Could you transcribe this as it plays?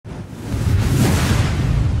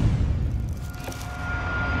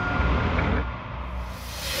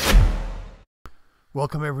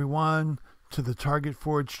Welcome everyone to the Target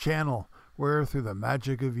Forge channel, where through the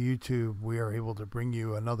magic of YouTube, we are able to bring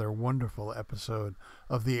you another wonderful episode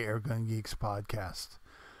of the Airgun Geeks podcast.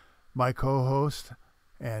 My co-host,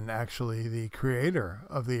 and actually the creator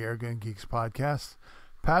of the Airgun Geeks podcast,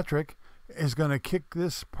 Patrick, is going to kick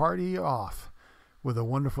this party off with a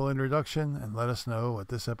wonderful introduction and let us know what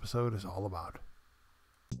this episode is all about.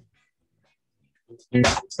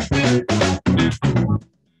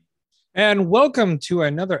 And welcome to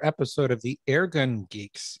another episode of the Airgun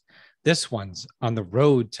Geeks. This one's on the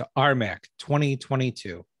road to RMAC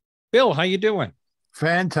 2022. Bill, how you doing?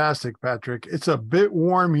 Fantastic, Patrick. It's a bit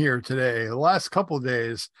warm here today. The last couple of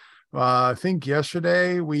days, I think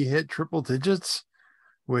yesterday we hit triple digits,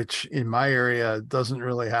 which in my area doesn't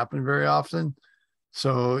really happen very often.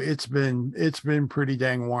 So it's been pretty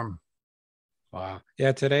dang warm. Wow.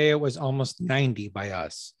 Yeah, today it was almost 90 by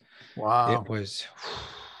us. Wow. It was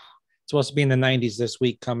supposed to be in the 90s this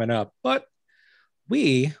week coming up, but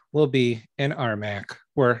we will be in RMAC,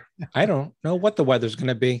 where I don't know what the weather's going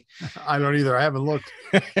to be. I don't either. I haven't looked.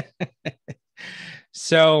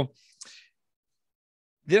 So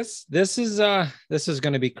this is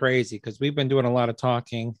going to be crazy because we've been doing a lot of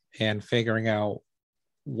talking and figuring out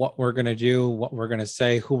what we're going to do, what we're going to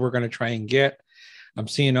say, who we're going to try and get. I'm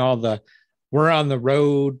seeing all the we're on the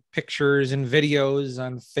road pictures and videos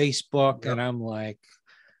on Facebook. Yep. And I'm like,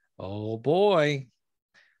 oh boy,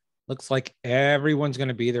 looks like everyone's going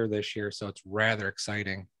to be there this year. So it's rather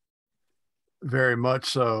exciting. Very much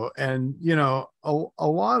so. And, you know, a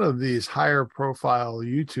lot of these higher profile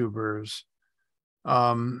YouTubers,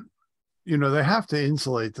 you know, they have to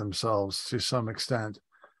insulate themselves to some extent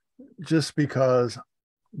just because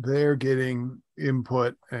they're getting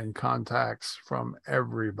input and contacts from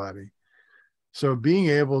everybody. So being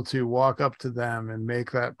able to walk up to them and make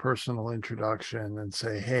that personal introduction and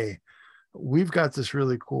say, hey, we've got this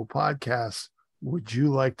really cool podcast. Would you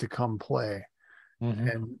like to come play? Mm-hmm.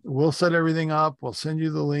 And we'll set everything up. We'll send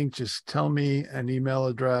you the link. Just tell me an email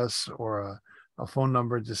address or a phone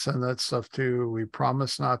number to send that stuff to. We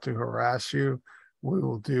promise not to harass you. We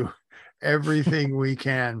will do everything we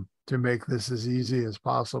can to make this as easy as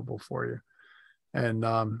possible for you. And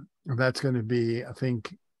that's going to be, I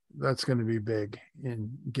think, that's going to be big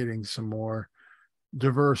in getting some more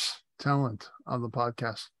diverse talent on the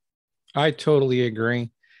podcast. I totally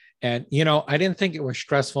agree. And, you know, I didn't think it was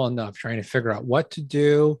stressful enough trying to figure out what to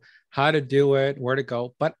do, how to do it, where to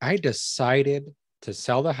go. But I decided to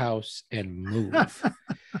sell the house and move.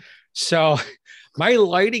 So my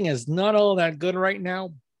lighting is not all that good right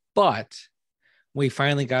now, but we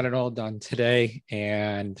finally got it all done today.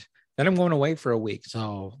 And then I'm going away for a week.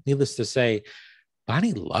 So needless to say,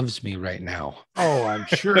 Bonnie loves me right now. Oh, I'm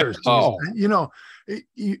sure. You know,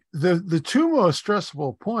 the two most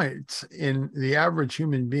stressful points in the average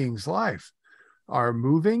human being's life are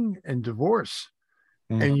moving and divorce.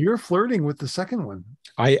 And you're flirting with the second one.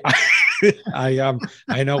 I know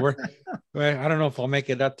I don't know if I'll make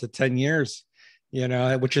it up to 10 years, you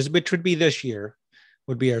know, which would be this year,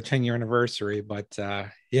 would be our 10-year anniversary. But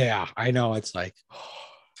yeah, I know it's like,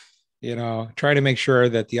 you know, try to make sure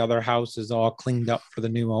that the other house is all cleaned up for the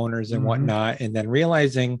new owners and whatnot. And then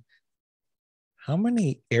realizing how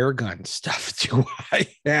many airgun stuff do I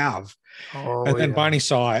have? Oh, and then Bonnie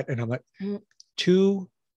saw it and I'm like, 2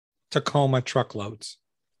 Tacoma truckloads.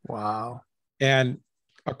 Wow. And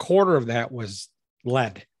a quarter of that was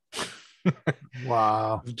lead.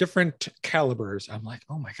 Wow. Different calibers. I'm like,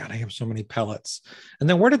 oh my God, I have so many pellets. And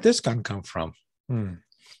then where did this gun come from?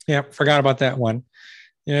 Yeah, forgot about that one.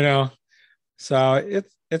 You know, so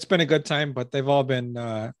it's been a good time, but they've all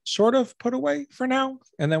been sort of put away for now.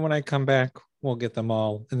 And then when I come back, we'll get them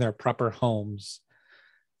all in their proper homes.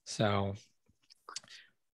 So,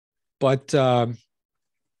 but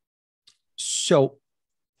so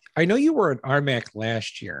I know you were at RMAC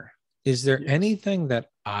last year. Is there anything that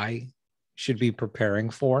I should be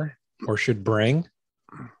preparing for or should bring?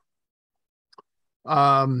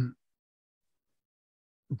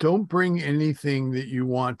 Don't bring anything that you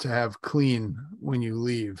want to have clean when you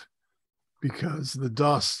leave, because the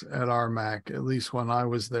dust at RMAC, at least when I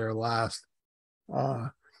was there last,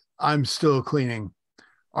 I'm still cleaning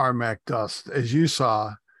RMAC dust. As you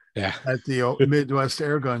saw at the Midwest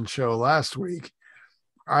Airgun show last week,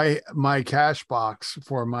 my cash box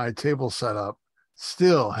for my table setup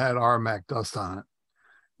still had RMAC dust on it.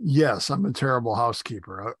 Yes, I'm a terrible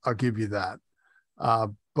housekeeper. I'll give you that.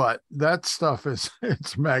 But that stuff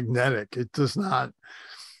it's magnetic. It does not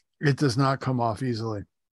come off easily.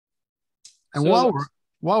 And so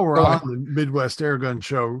while we're on the Midwest Airgun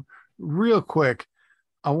show, real quick,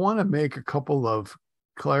 I want to make a couple of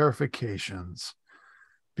clarifications.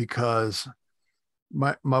 because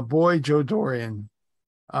my boy Joe Dorian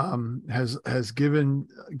has given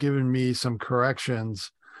me some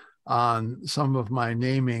corrections on some of my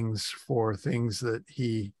namings for things that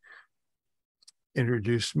he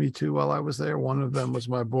introduced me to while I was there. One of them was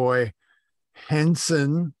my boy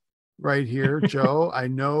Henson right here, Joe. I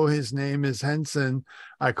know his name is Henson.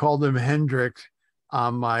 I called him Hendrick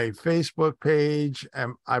on my Facebook page,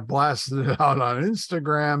 and I blasted it out on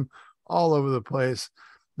Instagram, all over the place.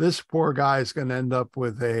 This poor guy is going to end up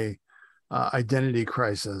with a identity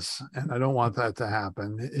crisis, and I don't want that to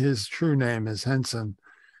happen. His true name is Henson,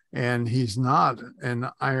 and he's not an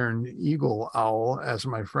iron eagle owl, as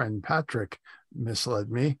my friend Patrick misled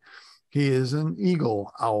me. He is an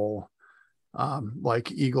eagle owl, like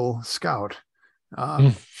Eagle Scout.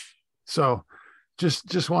 So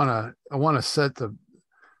just want to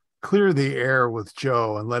clear the air with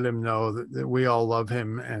Joe and let him know that we all love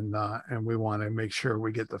him, and we want to make sure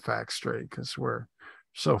we get the facts straight, because we're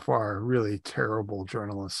so far really terrible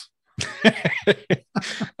journalists.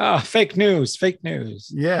 Oh, fake news.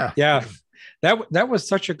 Yeah. That was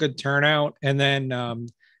such a good turnout. And then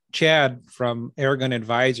Chad from Airgun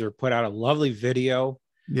Advisor put out a lovely video.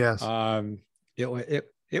 Yes. I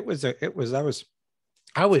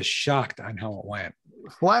was shocked on how it went.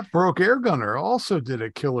 Flat Broke Airgunner also did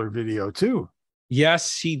a killer video too.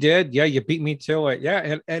 Yes, he did. Yeah, you beat me to it.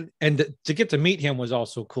 Yeah, and to get to meet him was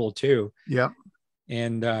also cool too. Yep.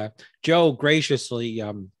 And Joe graciously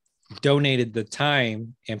donated the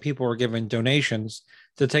time, and people were giving donations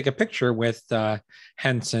to take a picture with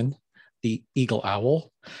Henson, the eagle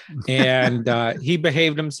owl, and he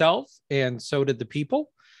behaved himself, and so did the people.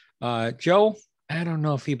 Joe, I don't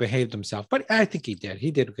know if he behaved himself, but I think he did.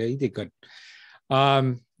 He did good. He did good.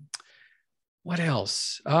 What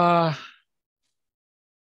else? I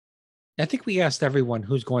think we asked everyone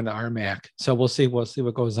who's going to RMAC, so we'll see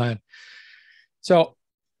what goes on. So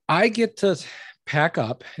I get to pack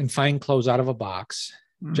up and find clothes out of a box,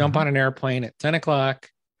 jump on an airplane at 10 o'clock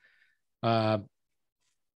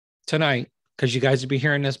tonight, because you guys will be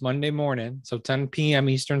hearing this Monday morning. So 10 p.m.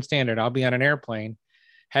 Eastern Standard, I'll be on an airplane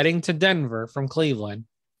heading to Denver from Cleveland,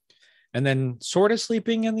 and then sort of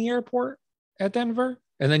sleeping in the airport at Denver,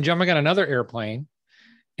 and then jumping on another airplane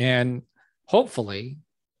and hopefully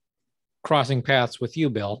crossing paths with you,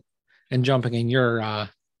 Bill, and jumping in your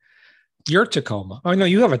Tacoma. Oh, no,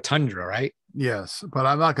 you have a Tundra, right? Yes, but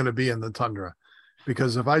I'm not going to be in the Tundra,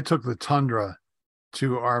 because if I took the Tundra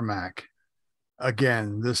to RMAC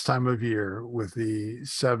again this time of year with the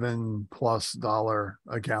 $7+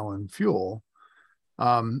 a gallon fuel,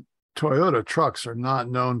 Toyota trucks are not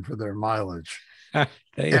known for their mileage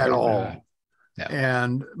at all. Yeah.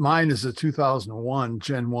 And mine is a 2001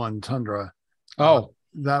 Gen 1 Tundra.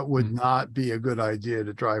 That would not be a good idea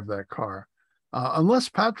to drive that car. Unless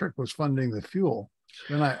Patrick was funding the fuel,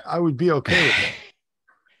 then I would be okay with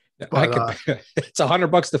it. But, it's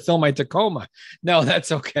 $100 to fill my Tacoma. No,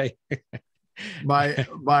 that's okay.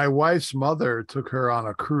 my wife's mother took her on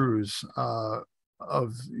a cruise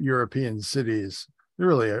of European cities.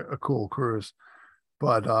 Really a cool cruise.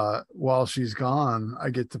 But while she's gone, I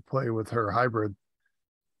get to play with her hybrid,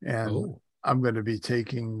 and I'm going to be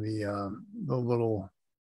taking the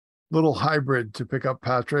little hybrid to pick up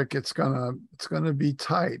Patrick. It's gonna be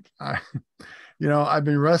tight. I've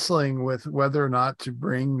been wrestling with whether or not to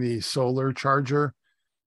bring the solar charger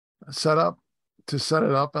set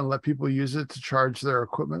it up and let people use it to charge their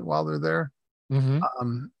equipment while they're there.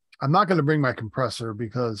 I'm not going to bring my compressor,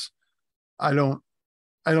 because I don't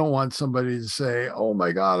want somebody to say, "Oh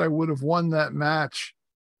my God, I would have won that match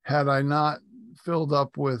had I not filled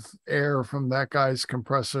up with air from that guy's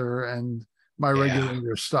compressor and my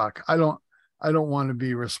regulator stuck." I don't want to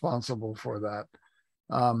be responsible for that.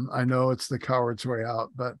 I know it's the coward's way out,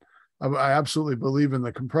 but I absolutely believe in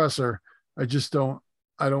the compressor. I just don't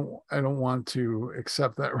want to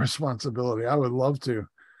accept that responsibility. I would love to,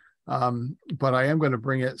 but I am going to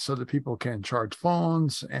bring it so that people can charge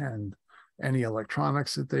phones and any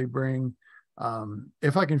electronics that they bring.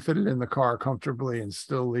 If I can fit it in the car comfortably and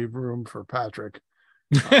still leave room for Patrick,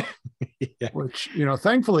 which,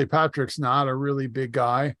 thankfully Patrick's not a really big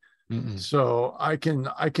guy. So I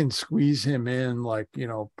can squeeze him in, like,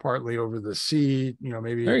 partly over the seat,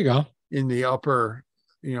 maybe there you go, in the upper,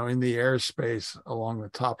 in the airspace along the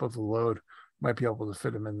top of the load. Might be able to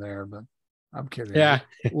fit him in there, but I'm kidding. Yeah.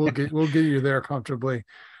 We'll get you there comfortably.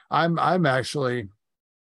 I'm actually,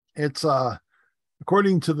 it's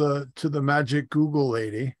according to the magic Google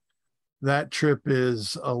lady, that trip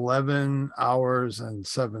is 11 hours and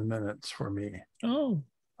 7 minutes for me. Oh,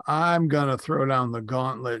 I'm going to throw down the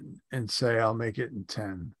gauntlet and say I'll make it in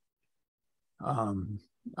 10.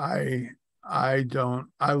 I I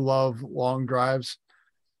love long drives.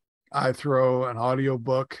 I throw an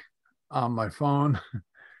audiobook on my phone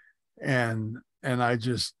and I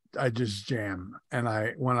just jam.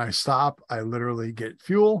 And when I stop, I literally get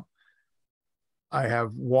fuel. I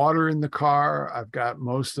have water in the car. I've got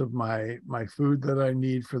most of my food that I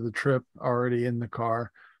need for the trip already in the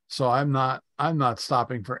car. So I'm not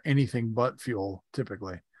stopping for anything but fuel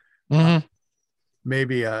typically. Mm-hmm.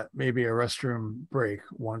 Maybe a restroom break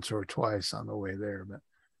once or twice on the way there, but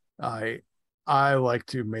I I like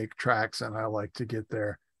to make tracks and I like to get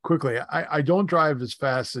there quickly. I don't drive as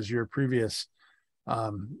fast as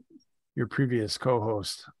um, your previous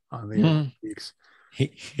co-host on the Airgun Geeks,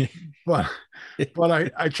 but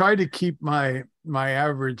I try to keep my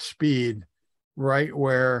average speed right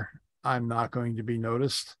where I'm not going to be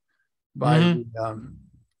noticed by Mm-hmm.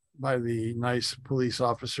 by the nice police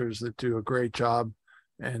officers that do a great job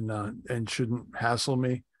and shouldn't hassle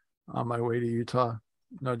me on my way to Utah.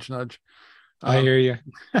 Nudge, nudge. I Um, hear you.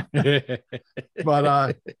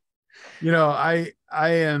 but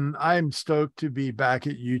I'm stoked to be back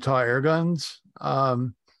at Utah Airguns.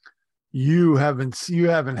 You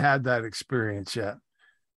haven't had that experience yet,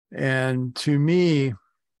 and to me,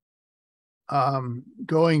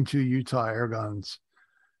 going to Utah Airguns,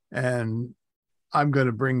 and I'm going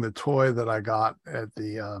to bring the toy that I got at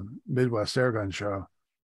the Midwest Airgun Show.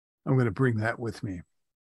 I'm going to bring that with me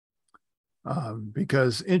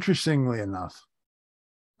because, interestingly enough,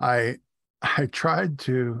 I I tried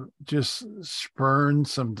to just spurn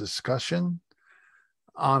some discussion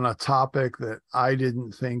on a topic that I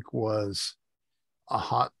didn't think was a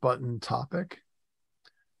hot button topic,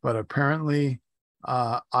 but apparently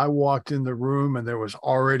I walked in the room and there was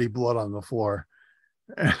already blood on the floor.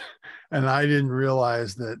 And I didn't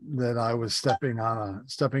realize that I was stepping on a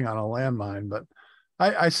landmine. But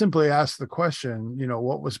I simply asked the question,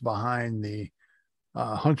 what was behind the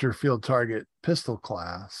hunter field target pistol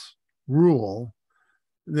class rule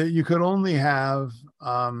that you could only have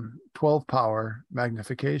 12 power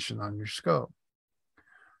magnification on your scope.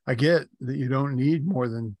 I get that you don't need more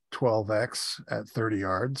than 12x at 30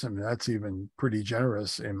 yards. I mean, that's even pretty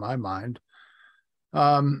generous in my mind.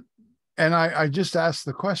 And I just asked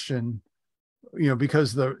the question,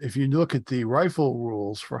 because if you look at the rifle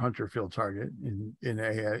rules for hunter field target in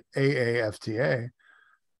AAFTA,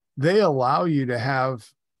 they allow you to have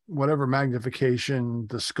whatever magnification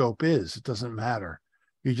the scope is. It doesn't matter.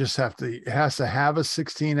 You just it has to have a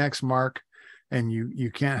 16x mark, and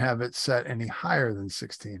you can't have it set any higher than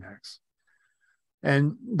 16x.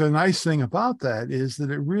 And the nice thing about that is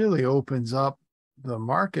that it really opens up the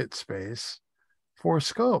market space for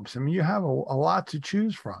scopes. I mean, you have a lot to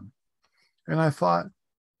choose from. And I thought,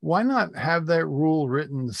 why not have that rule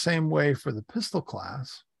written the same way for the pistol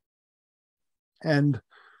class? And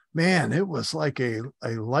man, it was like a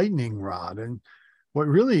lightning rod. And what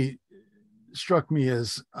really struck me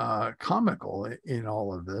as comical in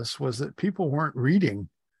all of this was that people weren't reading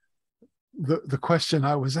the question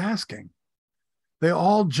I was asking. They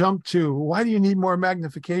all jumped to, why do you need more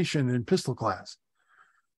magnification in pistol class?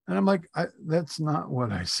 And I'm like, that's not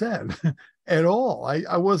what I said at all.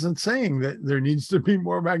 I wasn't saying that there needs to be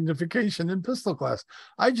more magnification in pistol class.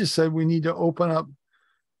 I just said we need to open up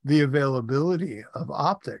the availability of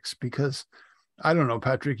optics, because I don't know,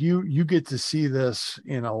 Patrick, you get to see this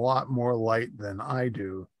in a lot more light than I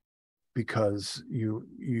do, because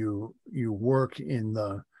you work in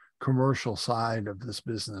the commercial side of this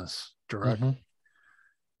business directly. Mm-hmm.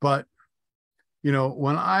 But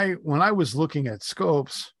when I was looking at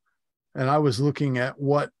scopes and I was looking at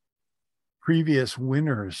what previous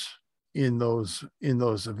winners in those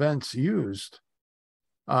events used,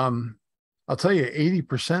 I'll tell you,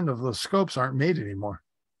 80% of those scopes aren't made anymore.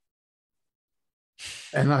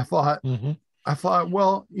 And I thought,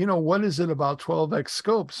 well, what is it about 12x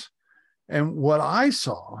scopes? And what I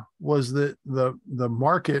saw was that the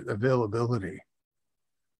market availability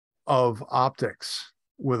of optics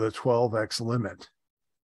with a 12x limit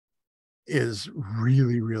is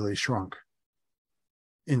really, really shrunk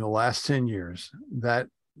in the last 10 years. That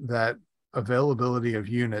availability of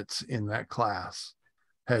units in that class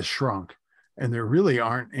has shrunk, and there really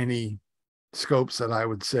aren't any scopes that I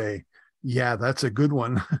would say, yeah, that's a good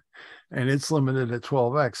one, and it's limited at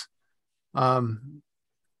 12x.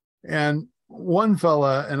 And one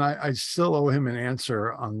fella, and I still owe him an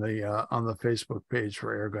answer on the Facebook page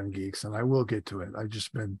for Airgun Geeks, and I will get to it. I've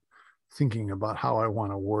just been thinking about how I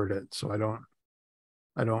want to word it so I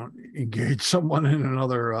don't engage someone in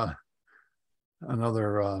another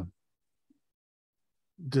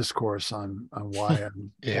discourse on why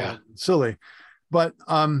I'm Yeah. silly. But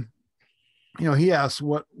he asked,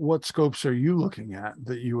 what scopes are you looking at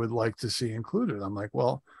that you would like to see included? I'm like,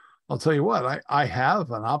 well, I'll tell you what, I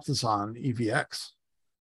have an Optison EVX,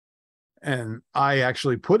 and I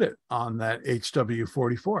actually put it on that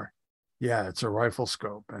HW44. Yeah, it's a rifle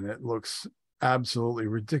scope, and it looks absolutely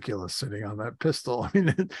ridiculous sitting on that pistol. I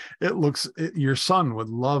mean, your son would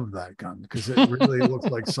love that gun because it really looks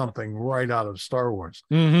like something right out of Star Wars.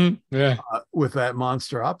 Yeah. With that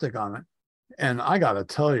monster optic on it. And I got to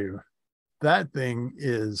tell you, that thing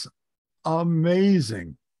is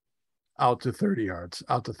amazing out to 30 yards,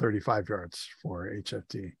 out to 35 yards for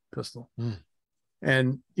HFT pistol.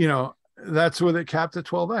 And, that's with it capped at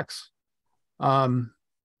 12X.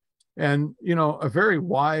 And, a very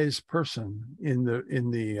wise person in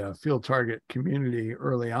the field target community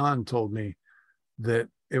early on told me that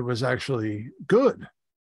it was actually good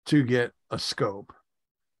to get a scope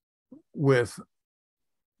with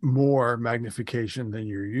more magnification than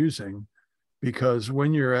you're using, because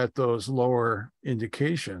when you're at those lower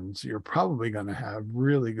indications, you're probably going to have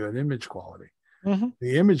really good image quality.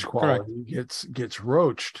 The image quality gets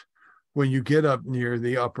roached when you get up near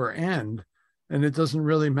the upper end, and it doesn't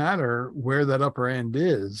really matter where that upper end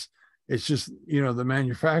is. It's just, the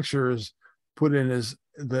manufacturers put in as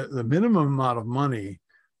the minimum amount of money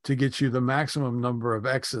to get you the maximum number of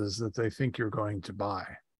X's that they think you're going to buy.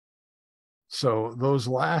 So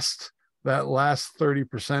that last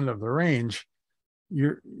 30% of the range,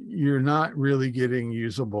 you're not really getting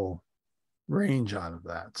usable range out of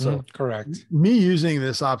that. So correct. Me using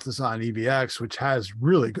this Optison EVX, which has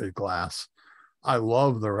really good glass, I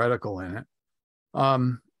love the reticle in it.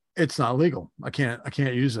 It's not legal. I can't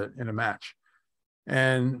use it in a match.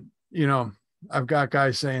 And I've got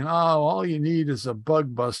guys saying, "Oh, all you need is a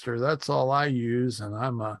bug buster. That's all I use, and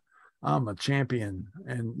I'm a champion."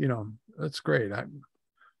 And that's great.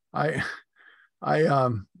 I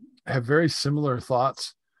have very similar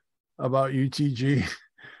thoughts about UTG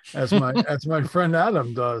as my friend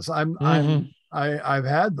Adam does. I've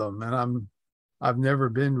had them, and I've never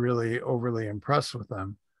been really overly impressed with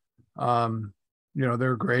them.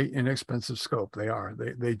 They're a great, inexpensive scope. They are.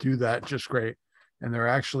 They do that just great, and they're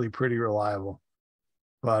actually pretty reliable.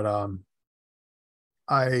 But I'm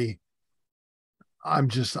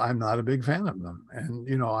not a big fan of them.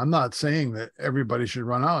 And, I'm not saying that everybody should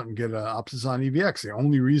run out and get an Optison EVX. The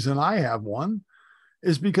only reason I have one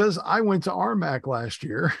is because I went to RMAC last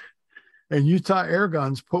year and Utah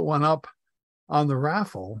Airguns put one up on the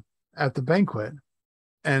raffle at the banquet,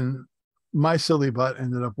 and my silly butt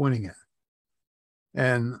ended up winning it.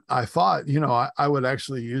 And I thought, I would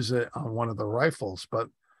actually use it on one of the rifles, but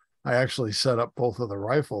I actually set up both of the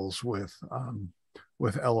rifles with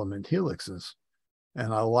element helixes.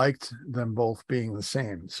 And I liked them both being the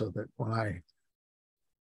same, so that when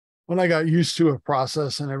I got used to a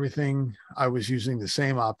process and everything, I was using the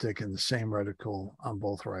same optic and the same reticle on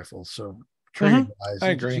both rifles. So training wise,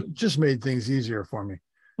 I agree. Just made things easier for me.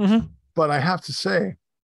 But I have to say,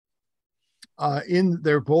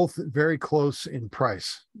 they're both very close in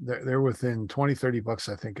price. They're within $20-$30,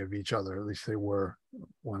 I think, of each other. At least they were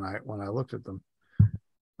when I looked at them.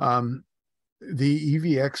 The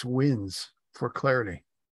EVX wins for clarity.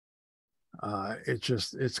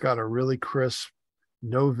 It's got a really crisp,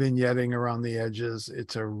 no vignetting around the edges.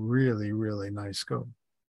 It's a really, really nice scope.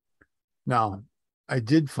 Now, I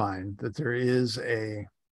did find that there is a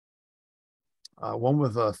one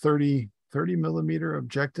with a 30 millimeter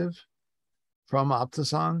objective from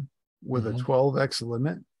Optison with a 12X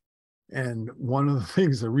limit. And one of the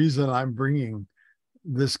things, the reason I'm bringing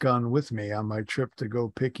this gun with me on my trip to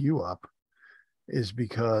go pick you up is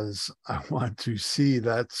because I want to see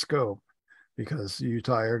that scope, because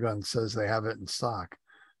Utah Airgun says they have it in stock.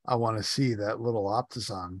 I want to see that little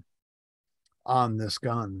Optison on this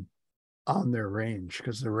gun on their range,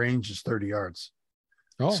 because the range is 30 yards.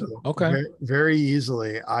 Oh, so okay. Very, very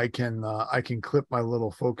easily I can clip my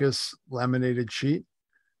little focus laminated sheet,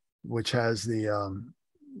 which has the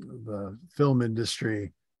film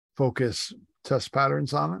industry focus test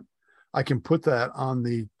patterns on it. I can put that on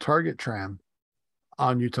the target tram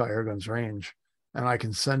on Utah Airgun's range, and I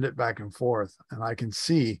can send it back and forth, and I can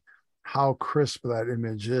see how crisp that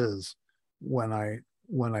image is when I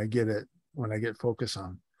get focus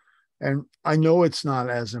on. And I know it's not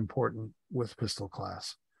as important with pistol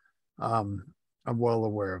class. I'm well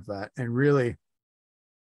aware of that. And really,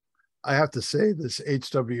 I have to say, this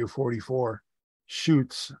HW44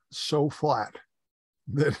 shoots so flat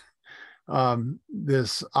that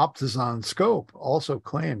this Optison scope also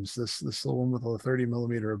claims, this one with a 30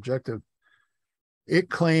 millimeter objective, it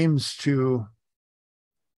claims to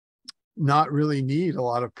not really need a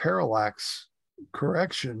lot of parallax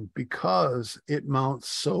correction because it mounts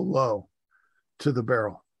so low to the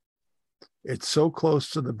barrel. It's so close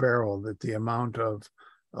to the barrel that the amount of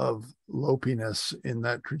lopiness in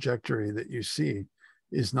that trajectory that you see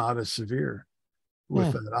is not as severe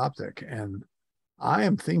with that optic. And I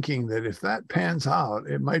am thinking that if that pans out,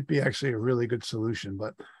 it might be actually a really good solution.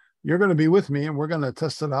 But you're going to be with me, and we're going to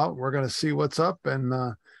test it out. We're going to see what's up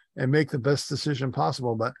and make the best decision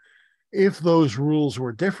possible. But if those rules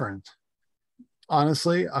were different,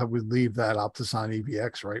 honestly, I would leave that Optison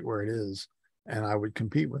EVX right where it is, and I would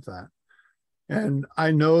compete with that. And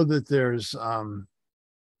I know that there's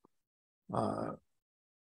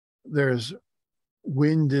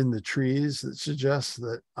wind in the trees that suggests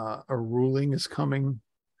that a ruling is coming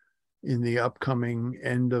in the upcoming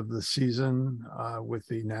end of the season with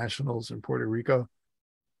the Nationals in Puerto Rico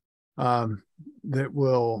that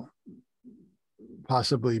will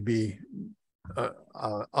possibly be a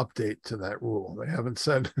update to that rule. They haven't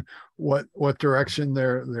said what direction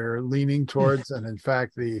they're leaning towards, and in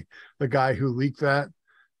fact, the guy who leaked that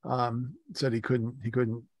said he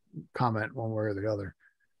couldn't comment one way or the other.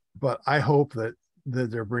 But I hope that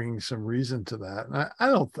they're bringing some reason to that.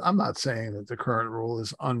 And I'm not saying that the current rule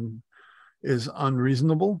is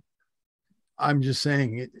unreasonable. I'm just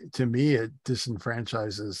saying to me, it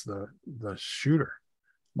disenfranchises the shooter.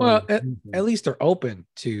 Well, at least they're open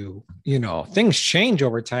to, things change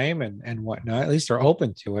over time and whatnot. At least they're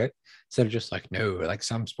open to it instead of just like, no, like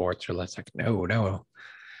some sports are less like, no.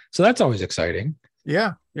 So that's always exciting.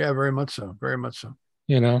 Yeah, very much so. Very much so.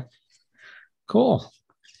 Cool.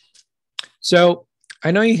 So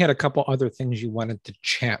I know you had a couple other things you wanted to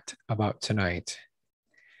chat about tonight.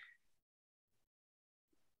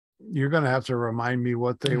 You're going to have to remind me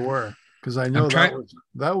what they were, because I know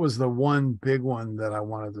that was the one big one that I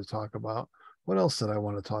wanted to talk about. What else did I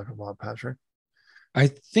want to talk about, Patrick? I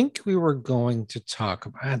think we were going to talk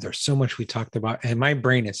about, there's so much we talked about, and my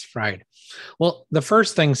brain is fried. Well, the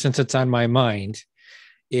first thing, since it's on my mind,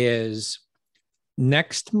 is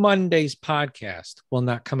next Monday's podcast will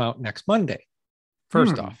not come out next Monday.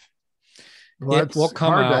 First off, well, it will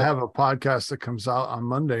come hard out. To have a podcast that comes out on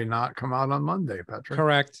Monday not come out on Monday, Patrick.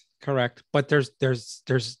 Correct. But there's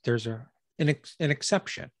an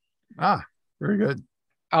exception. Very good.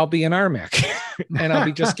 I'll be in RMAC and I'll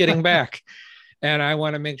be just getting back, and I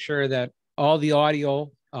want to make sure that all the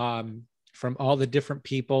audio from all the different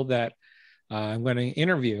people that we're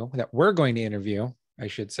going to interview, I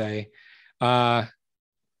should say, get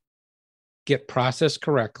processed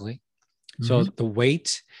correctly. So the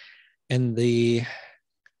weight and the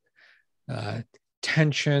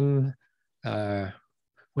tension,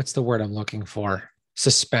 what's the word I'm looking for?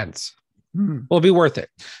 Suspense will be worth it.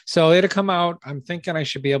 So it'll come out. I'm thinking I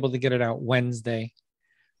should be able to get it out Wednesday,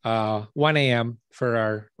 1 a.m. for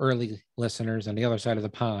our early listeners on the other side of the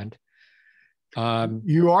pond.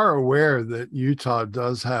 You are aware that Utah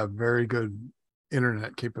does have very good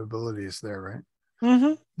internet capabilities there, right?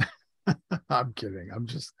 Mm-hmm. I'm kidding.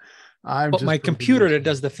 But my computer that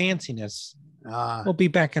does the fanciness will be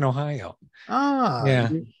back in Ohio. Yeah.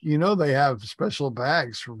 They have special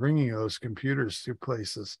bags for bringing those computers to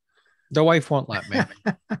places. The wife won't let me.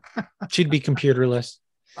 She'd be computerless.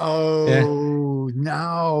 Oh, yeah.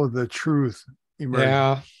 Now the truth emerges.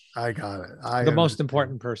 Yeah, I got it. The most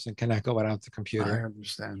important person cannot go without the computer. I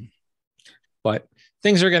understand. But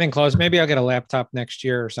things are getting close. Maybe I'll get a laptop next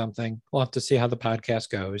year or something. We'll have to see how the podcast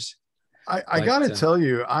goes. I got to tell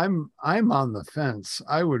you, I'm on the fence.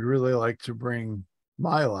 I would really like to bring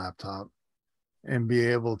my laptop and be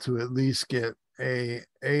able to at least get a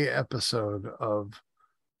episode of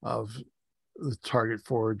the Target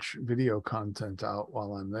Forge video content out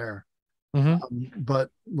while I'm there. But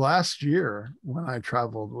last year, when I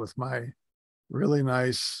traveled with my really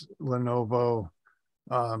nice Lenovo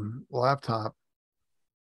laptop,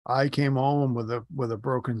 I came home with a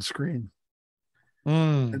broken screen.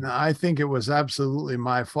 And I think it was absolutely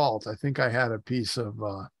my fault. I think I had a piece of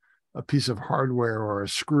hardware or a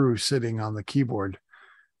screw sitting on the keyboard,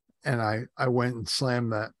 and I went and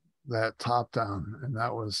slammed that top down, and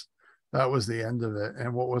that was the end of it.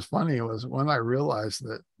 And what was funny was when I realized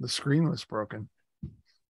that the screen was broken,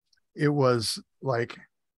 it was like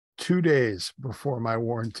 2 days before my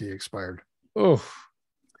warranty expired. Oh,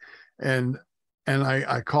 and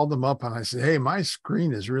I called them up and I said, hey, my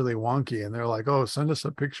screen is really wonky. And they're like, oh, send us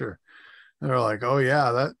a picture. And they're like, oh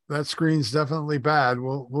yeah, that screen's definitely bad.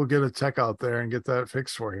 We'll get a tech out there and get that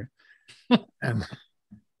fixed for you.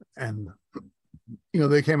 and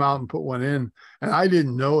they came out and put one in, and I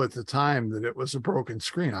didn't know at the time that it was a broken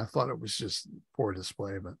screen. I thought it was just poor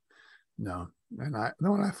display, but no. And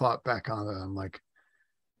when I thought back on it, I'm like,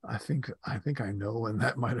 I know when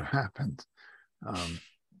that might have happened.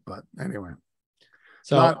 But anyway,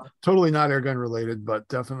 So not totally not airgun related, but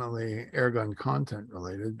definitely airgun content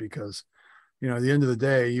related, because at the end of the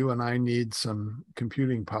day, you and I need some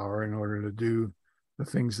computing power in order to do the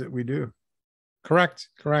things that we do.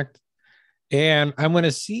 correct. And I'm going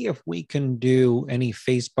to see if we can do any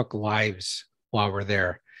Facebook Lives while we're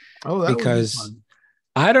there, Oh, that would be because fun.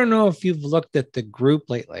 I don't know if you've looked at the group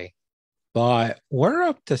lately, but we're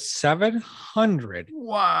up to 721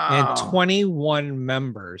 Wow.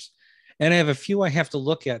 members. And I have a few I have to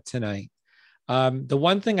look at tonight. The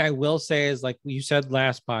one thing I will say is, like you said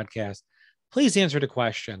last podcast, please answer the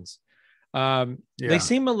questions. They Yeah.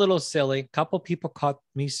 seem a little silly. A couple people caught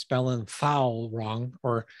me spelling foul wrong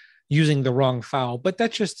or using the wrong foul, but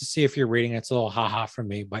that's just to see if you're reading. It's a little haha from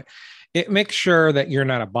me, but it makes sure that you're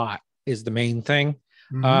not a bot is the main thing.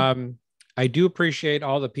 Mm-hmm. Um, I do appreciate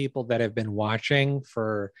all the people that have been watching,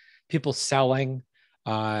 for people selling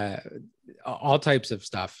uh, all types of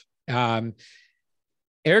stuff.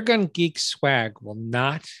 Airgun Geeks swag will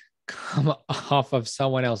not come off of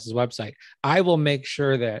someone else's website. I will make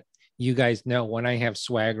sure that you guys know when I have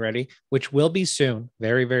swag ready, which will be soon,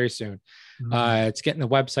 very, very soon. Mm-hmm. It's getting a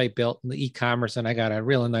website built in the e-commerce, and I got a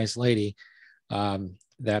really nice lady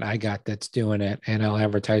that I got that's doing it, and I'll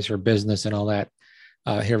advertise her business and all that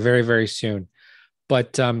here very, very soon.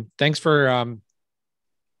 But thanks for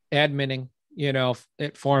adminning,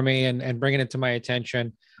 it for me and bringing it to my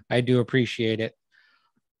attention. I do appreciate it.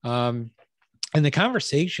 And the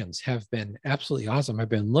conversations have been absolutely awesome. I've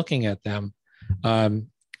been looking at them.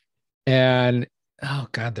 And oh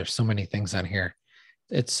God, there's so many things on here.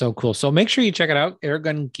 It's so cool. So make sure you check it out.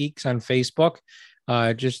 Airgun Geeks on Facebook.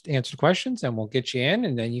 Just answer questions and we'll get you in,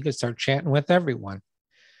 and then you can start chatting with everyone.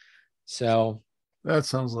 So That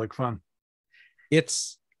sounds like fun.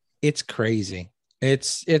 it's crazy.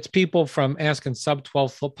 It's people from asking sub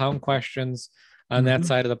 12 foot-pound questions on that Mm-hmm.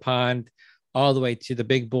 side of the pond, all the way to the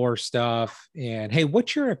big bore stuff. And hey,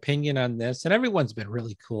 what's your opinion on this? And everyone's been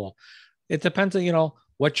really cool. It depends on,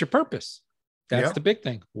 what's your purpose? That's Yeah, the big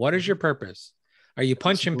thing. What is your purpose? Are you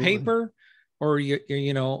punching absolutely. paper, or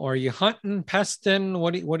or are you hunting, pesting?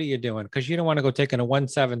 What are you doing? Because you don't want to go taking a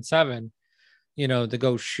 177, to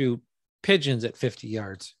go shoot pigeons at 50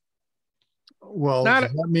 yards. Well, Not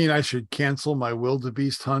does that mean I should cancel my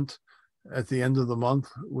wildebeest hunt at the end of the month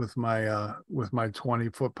with my 20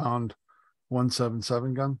 foot-pound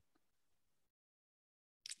 177 gun?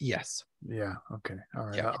 Yes. Yeah. Okay. All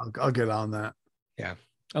right. Yeah. I'll get on that. Yeah.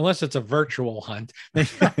 Unless it's a virtual hunt,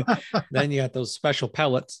 then you got those special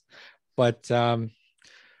pellets. But so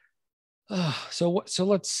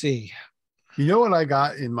let's see. You know what I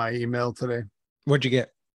got in my email today? What'd you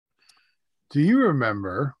get? Do you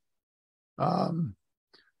remember um,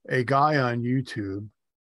 a guy on YouTube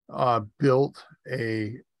built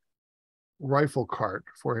a rifle cart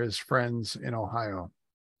for his friends in Ohio,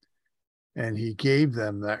 and he gave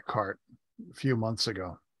them that cart a few months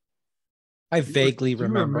ago. I vaguely Do you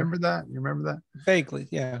remember. remember that? You remember that? Vaguely,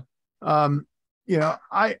 yeah. Um,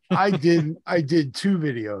 I did two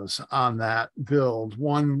videos on that build.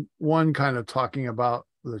 One kind of talking about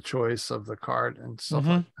the choice of the cart and stuff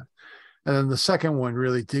like Mm-hmm. that, and then the second one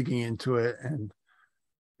really digging into it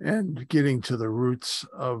and getting to the roots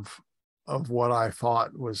of what I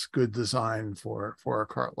thought was good design for a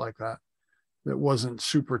cart like that, that wasn't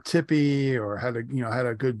super tippy or had a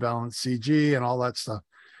good balanced CG and all that stuff.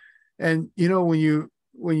 And when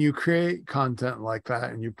you create content like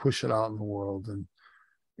that and you push it out in the world,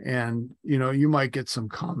 and you might get some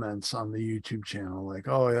comments on the YouTube channel like,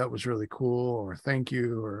 oh, that was really cool, or thank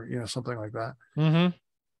you, or something like that. Mm-hmm.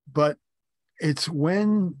 But it's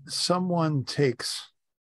when someone takes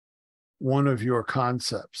one of your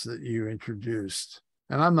concepts that you introduced,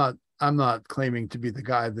 and I'm not claiming to be the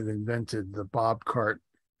guy that invented the bob cart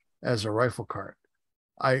as a rifle cart.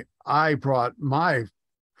 I brought my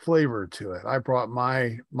flavor to it. I brought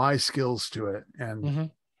my skills to it and Mm-hmm.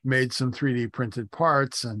 made some 3D printed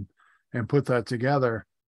parts and put that together.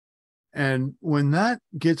 And when that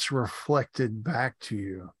gets reflected back to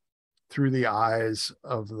you through the eyes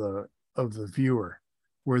of the viewer,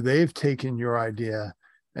 where they've taken your idea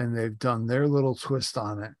and they've done their little twist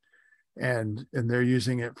on it, and they're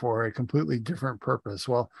using it for a completely different purpose.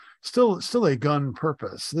 Well, still a gun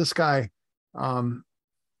purpose. This guy, and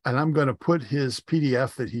I'm going to put his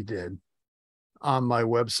PDF that he did on my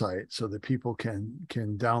website so that people can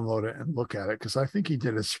download it and look at it, because I think he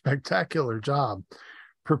did a spectacular job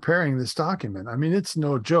preparing this document. I mean, it's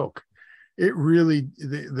no joke. It really,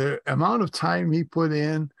 the amount of time he put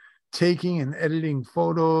in taking and editing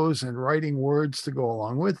photos and writing words to go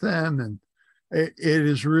along with them, It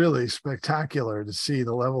is really spectacular to see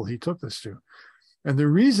the level he took this to. And the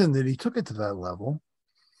reason that he took it to that level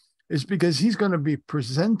is because he's going to be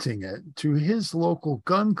presenting it to his local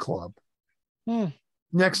gun club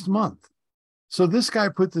next month. So this guy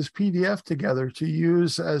put this PDF together to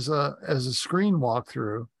use as a screen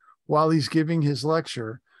walkthrough while he's giving his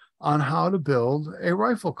lecture on how to build a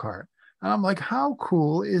rifle cart. And I'm like, how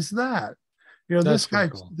cool is that? You know, That's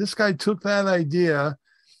cool. This guy took that idea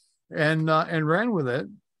and ran with it.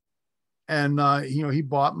 And you know, he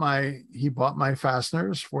bought my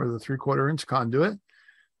fasteners for the 3/4 inch conduit.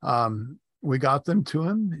 We got them to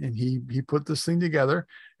him, and he put this thing together,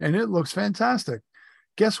 and it looks fantastic.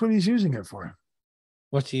 Guess what he's using it for?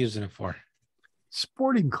 What's he using it for?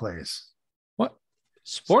 Sporting clays. What?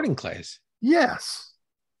 Sporting clays? Yes.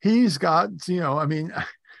 He's got, you know, I mean, I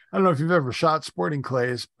don't know if you've ever shot sporting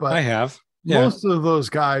clays, but I have. Yeah. Most of those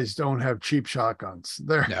guys don't have cheap shotguns.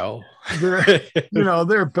 They're you know,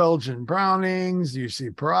 they're Belgian Brownings. You see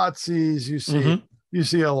Parazzis. You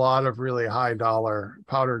see a lot of really high dollar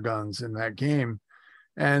powder guns in that game,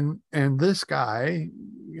 and this guy,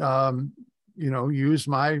 you know, used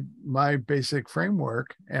my basic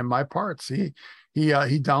framework and my parts. He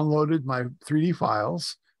downloaded my 3D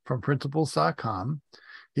files from printables.com.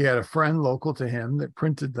 He had a friend local to him that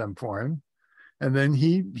printed them for him. And then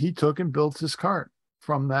he took and built his cart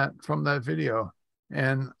from that video.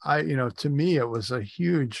 And you know, to me, it was a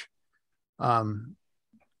huge,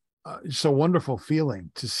 so wonderful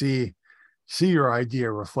feeling to see your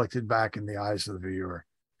idea reflected back in the eyes of the viewer.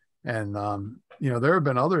 And, you know, there have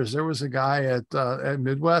been others. There was a guy at the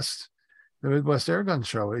Midwest Airgun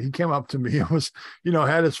show. He came up to me and was, you know,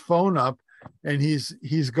 had his phone up, and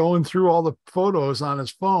he's going through all the photos on his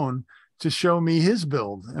phone to show me his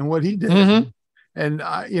build and what he did. And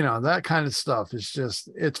you know, that kind of stuff is just,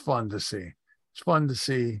 it's fun to see. It's fun to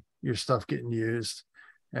see your stuff getting used.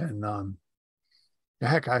 And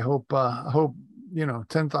heck, I hope, you know,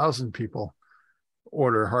 10,000 people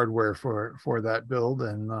order hardware for that build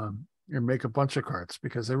and make a bunch of carts,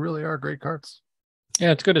 because they really are great carts.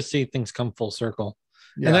 Yeah, it's good to see things come full circle.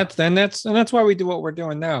 Yeah. And that's why we do what we're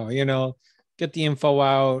doing now. You know, get the info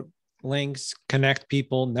out, links, connect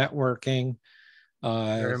people, networking.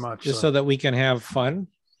 Very much just so that we can have fun.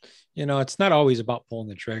 You know, it's not always about pulling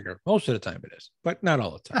the trigger. Most of the time it is, but not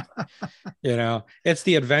all the time. You know, it's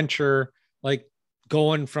the adventure, like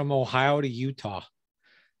going from Ohio to Utah,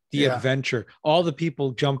 the adventure, all the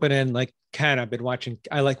people jumping in, like Ken.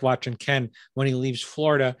 I like watching Ken when he leaves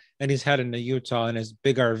Florida and he's heading to Utah in his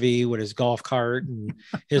big RV with his golf cart and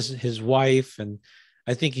his wife. And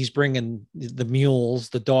I think he's bringing the mules,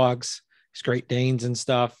 the dogs, his Great Danes and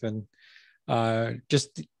stuff. And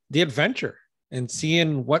just the adventure and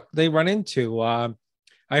seeing what they run into. I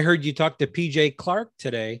heard you talked to PJ Clark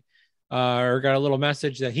today, or got a little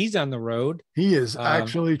message that he's on the road. He is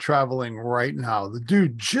actually traveling right now. The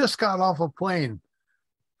dude just got off a plane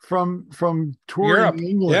from touring Europe.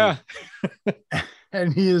 England. Yeah.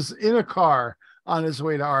 And he is in a car on his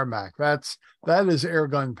way to RMAC. That is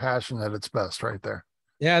airgun passion at its best right there.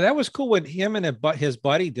 Yeah, that was cool what him and his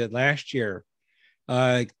buddy did last year.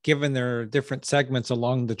 Given their different segments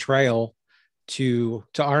along the trail to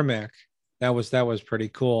RMAC. That was pretty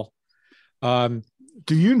cool.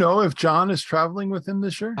 Do you know if John is traveling with him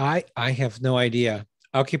this year? I have no idea.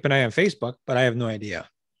 I'll keep an eye on Facebook, but I have no idea.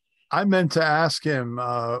 I meant to ask him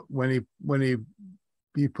when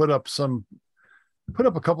he put up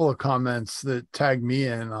a couple of comments that tagged me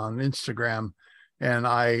in on Instagram, and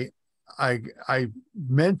I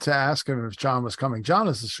meant to ask him if John was coming. John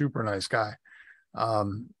is a super nice guy.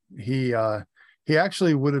 He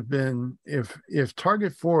actually would have been, if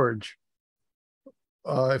Target Forge,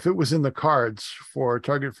 if it was in the cards for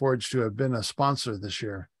Target Forge to have been a sponsor this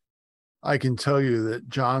year, I can tell you that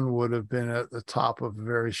John would have been at the top of a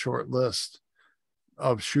very short list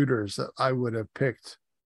of shooters that I would have picked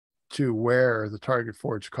to wear the Target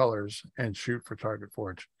Forge colors and shoot for Target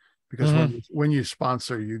Forge, because when you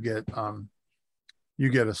sponsor, you get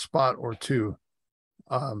a spot or two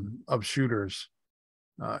of shooters.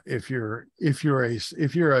 If you're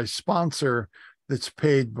a sponsor that's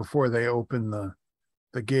paid before they open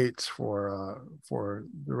the gates for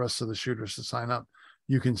the rest of the shooters to sign up,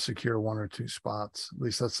 you can secure one or two spots. At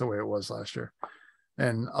least that's the way it was last year.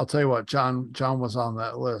 And I'll tell you what, John was on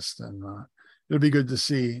that list, and it'll be good to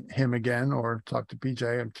see him again or talk to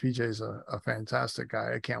PJ. And PJ's a fantastic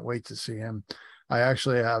guy. I can't wait to see him. I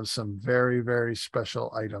actually have some very, very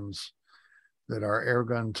special items that are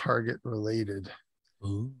airgun target related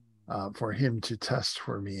for him to test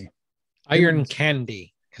for me. Iron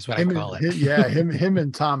candy is what I call it. Him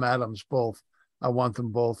and Tom Adams both I want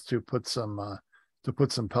them both to put some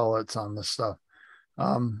pellets on this stuff.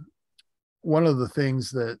 One of the things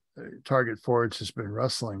that Target Forge has been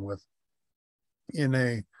wrestling with in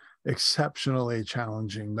a exceptionally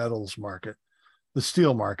challenging metals market, the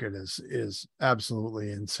steel market is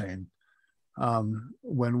absolutely insane.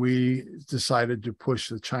 When we decided to push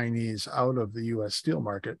the Chinese out of the U.S. steel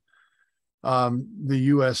market, the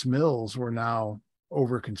U.S. mills were now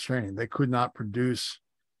over-constrained. They could not produce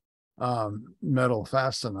metal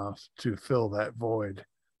fast enough to fill that void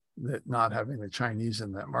that not having the Chinese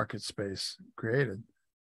in that market space created.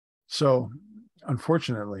 So,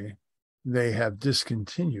 unfortunately, they have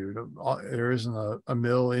discontinued. There isn't a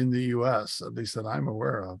mill in the U.S., at least that I'm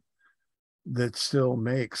aware of, that still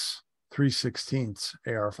makes 3/16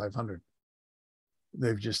 AR-500.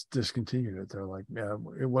 They've just discontinued it. They're like, yeah,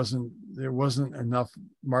 there wasn't enough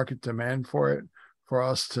market demand for it for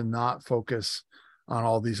us to not focus on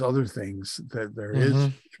all these other things that there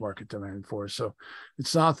is market demand for. So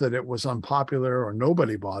it's not that it was unpopular or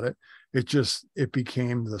nobody bought it. It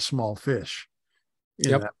became the small fish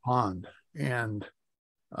in that pond. And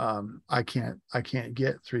I can't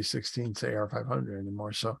get 3/16 AR-500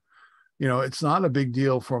 anymore. So, it's not a big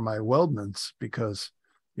deal for my weldments because,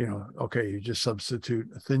 okay, you just substitute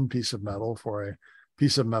a thin piece of metal for a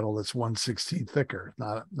piece of metal that's 1/16 thicker.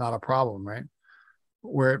 Not a problem, right?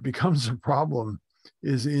 Where it becomes a problem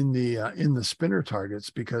is in the spinner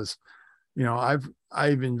targets, because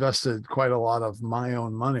I've invested quite a lot of my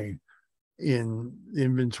own money in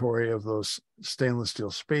inventory of those stainless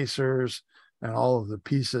steel spacers and all of the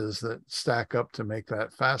pieces that stack up to make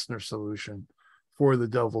that fastener solution for the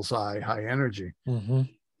Devil's Eye high energy.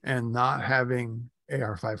 And not having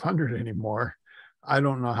AR-500 anymore, I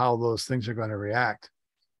don't know how those things are going to react.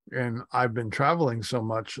 And I've been traveling so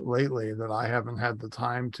much lately that I haven't had the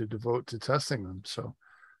time to devote to testing them. So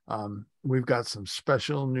we've got some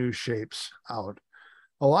special new shapes out.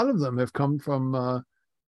 A lot of them have come from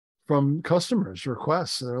customers'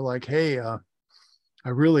 requests. They're like, hey, I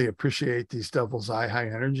really appreciate these Devil's Eye high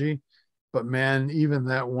energy, but man, even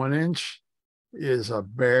that 1 inch is a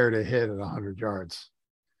bear to hit at 100 yards.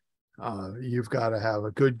 You've got to have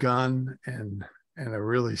a good gun and a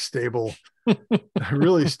really stable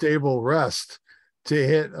rest to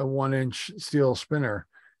hit a 1 inch steel spinner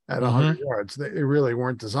at 100 yards. They really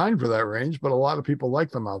weren't designed for that range, but a lot of people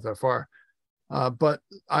like them out that far. But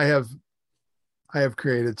I have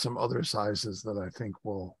created some other sizes that I think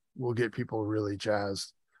will get people really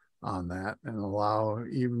jazzed on that and allow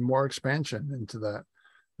even more expansion into that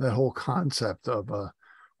whole concept of a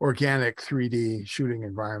organic 3D shooting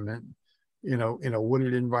environment, in a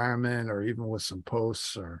wooded environment, or even with some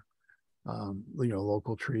posts or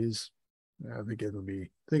local trees. I think it'll be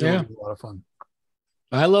a lot of fun.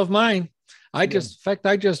 I love mine. I just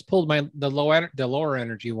pulled the lower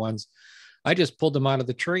energy ones. I just pulled them out of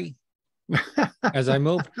the tree as I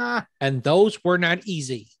moved, and those were not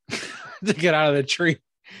easy to get out of the tree.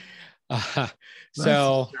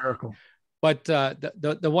 So hysterical. But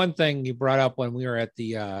the one thing you brought up when we were at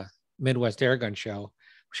the Midwest Airgun show,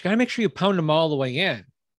 you got to make sure you pound them all the way in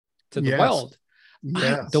to the weld.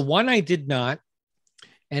 Yes. The one I did not,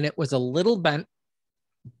 and it was a little bent,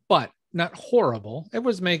 but not horrible. It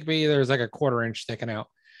was maybe there's like a 1/4 inch sticking out,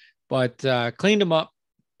 but cleaned them up,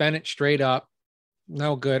 bent it straight up.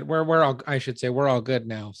 No good. We're all good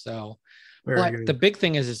now. So, but the big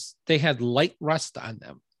thing is they had light rust on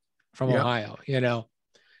them from Ohio,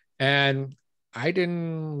 and I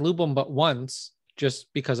didn't lube them but once,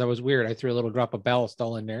 just because I was weird. I threw a little drop of ballast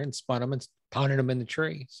in there and spun them and pounded them in the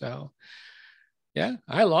tree. So yeah,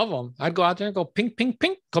 I love them. I'd go out there and go pink, pink,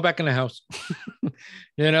 pink, go back in the house.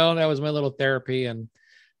 That was my little therapy. And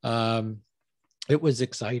it was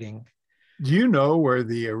exciting. Do you know where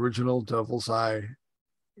the original Devil's Eye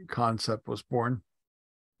concept was born?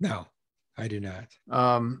 No, I do not.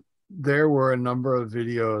 There were a number of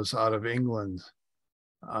videos out of England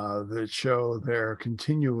that show their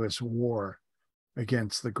continuous war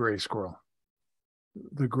against the gray squirrel.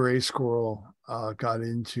 The gray squirrel got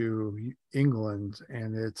into England,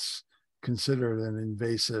 and it's considered an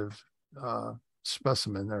invasive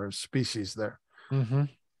specimen or species there.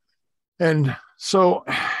 And so,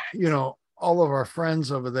 all of our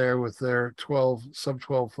friends over there with their sub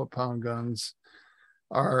 12 foot-pound guns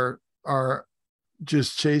are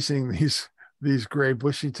just chasing these gray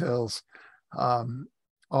bushy tails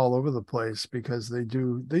all over the place, because they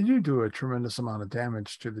do a tremendous amount of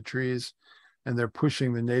damage to the trees, and they're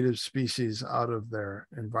pushing the native species out of their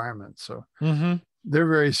environment. So they're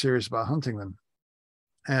very serious about hunting them.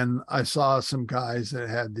 And I saw some guys that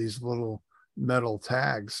had these little metal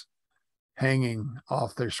tags hanging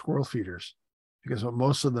off their squirrel feeders. because what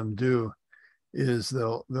most of them do is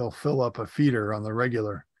they'll fill up a feeder on the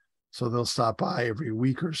regular. So they'll stop by every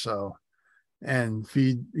week or so and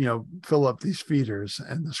feed, fill up these feeders,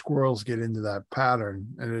 and the squirrels get into that pattern.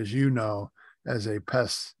 And as you know, as a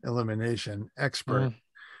pest elimination expert,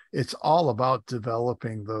 it's all about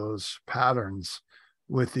developing those patterns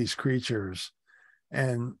with these creatures.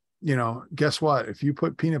 And, guess what? If you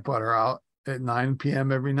put peanut butter out at 9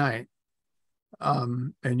 p.m. every night,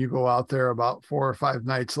 and you go out there about 4 or 5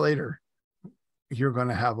 nights later, you're going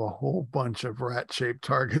to have a whole bunch of rat-shaped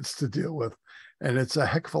targets to deal with. And it's a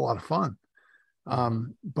heck of a lot of fun.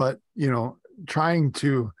 But, trying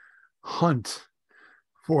to hunt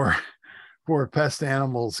for pest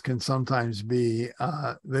animals can sometimes be,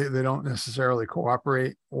 they don't necessarily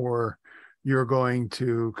cooperate, or you're going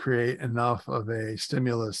to create enough of a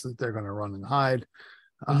stimulus that they're going to run and hide.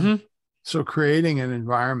 So creating an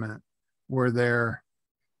environment where they're,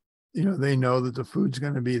 they know that the food's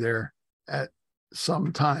going to be there at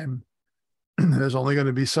some time. There's only going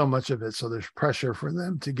to be so much of it. So there's pressure for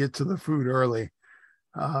them to get to the food early.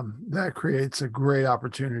 That creates a great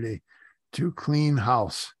opportunity to clean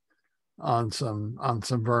house on some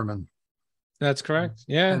vermin. That's correct.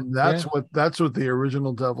 Yeah. And that's what the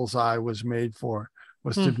original Devil's Eye was made for,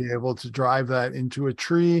 was to be able to drive that into a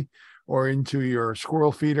tree or into your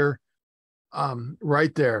squirrel feeder,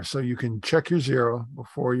 right there. So you can check your zero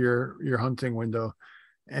before your hunting window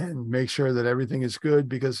and make sure that everything is good,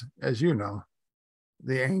 because as you know,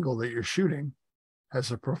 the angle that you're shooting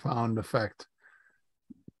has a profound effect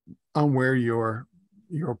on where your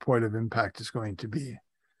point of impact is going to be.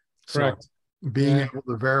 Correct. So being able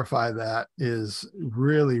to verify that is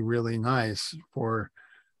really, really nice for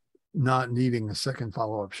not needing a second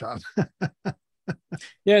follow-up shot.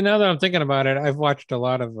 Yeah, now that I'm thinking about it, I've watched a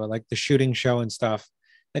lot of like the shooting show and stuff.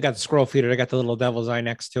 They got the squirrel feeder, they got the little Devil's Eye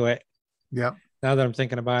next to it. Yep. Now that I'm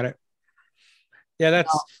thinking about it. Yeah,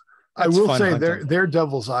 that's I will say hunting. their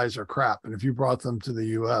Devil's Eyes are crap. And if you brought them to the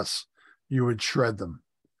US, you would shred them.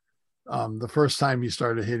 The first time you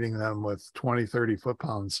started hitting them with 20, 30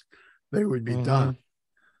 foot-pounds, they would be done.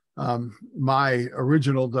 My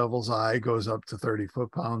original Devil's Eye goes up to 30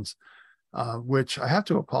 foot-pounds, which I have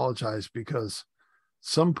to apologize, because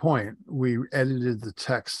some point we edited the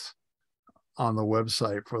text on the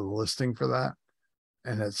website for the listing for that.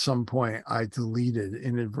 And at some point I deleted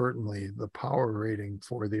inadvertently the power rating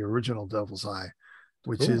for the original Devil's Eye,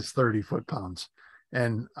 which is 30 foot-pounds.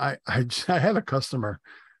 And I had a customer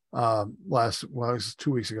it was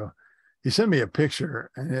 2 weeks ago. He sent me a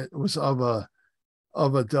picture, and it was of a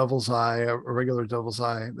Devil's Eye, a regular Devil's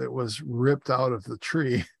Eye, that was ripped out of the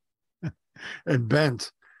tree and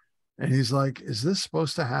bent. And he's like, "Is this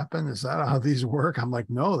supposed to happen? Is that how these work?" I'm like,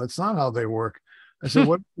 "No, that's not how they work." I said,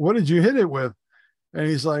 what did you hit it with? And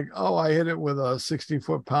he's like, "Oh, I hit it with a 60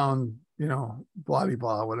 foot-pound, blah,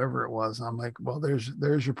 blah, whatever it was." And I'm like, "Well,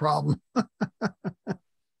 there's your problem."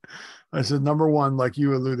 I said, number one, like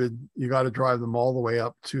you alluded, you got to drive them all the way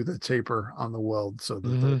up to the taper on the weld so that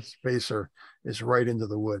the spacer is right into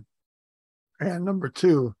the wood. And number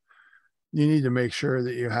two, you need to make sure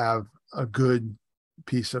that you have a good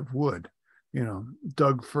piece of wood.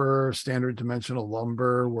 Doug fir, standard dimensional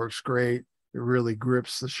lumber works great. It really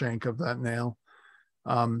grips the shank of that nail.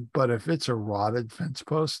 But if it's a rotted fence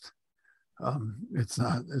post,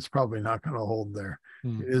 it's probably not going to hold there.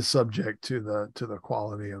 It is subject to the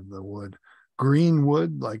quality of the wood. Green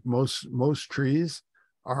wood, like most trees,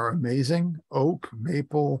 are amazing. Oak,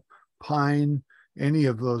 maple, pine, any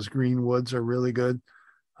of those green woods are really good.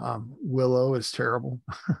 Willow is terrible.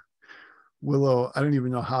 Willow, I don't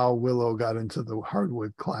even know how willow got into the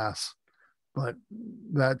hardwood class, but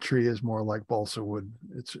that tree is more like balsa wood.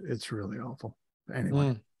 It's really awful.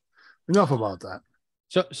 Anyway, enough about that.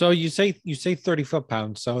 So you say 30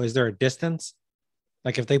 foot-pounds. So is there a distance?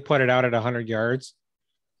 Like if they put it out at 100 yards,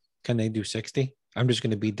 can they do 60? I'm just going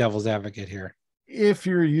to be devil's advocate here. If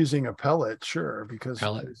you're using a pellet, sure, because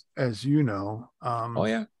as you know,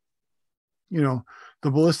 the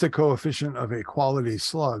ballistic coefficient of a quality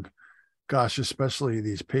slug, gosh, especially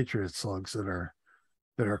these Patriot slugs that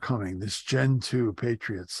are coming. This Gen 2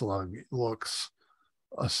 Patriot slug looks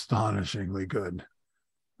astonishingly good.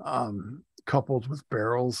 Coupled with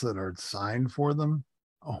barrels that are designed for them,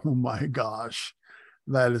 oh my gosh,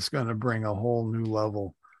 that is going to bring a whole new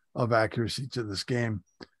level of accuracy to this game.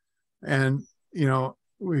 And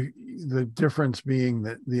the difference being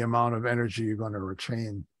that the amount of energy you're going to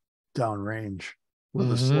retain downrange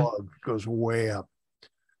with a slug goes way up.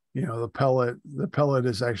 The pellet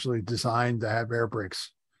is actually designed to have air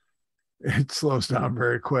brakes. It slows down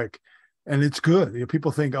very quick. and it's good.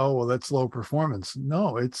 People think, oh, well, that's low performance.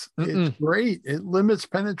 No, it's great. It limits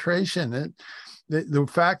penetration. The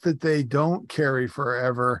fact that they don't carry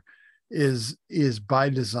forever is by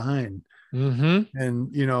design. And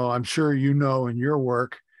I'm sure in your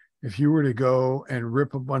work, if you were to go and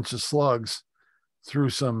rip a bunch of slugs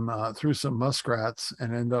through some muskrats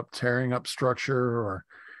and end up tearing up structure or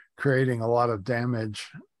creating a lot of damage,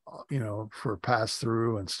 for pass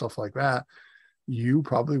through and stuff like that, you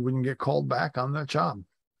probably wouldn't get called back on that job.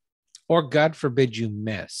 Or God forbid you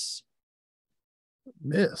miss.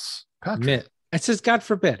 Patrick. It says God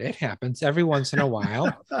forbid. It happens every once in a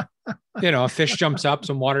while. A fish jumps up,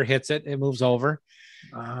 some water hits it, it moves over.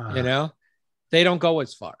 They don't go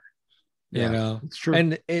as far. It's true.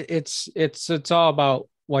 And it's all about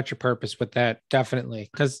what's your purpose with that, definitely,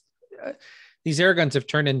 because these air guns have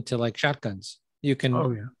turned into like shotguns. You can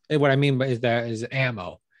what I mean by that is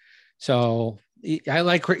ammo. So I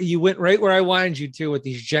like you went right where I wanted you to with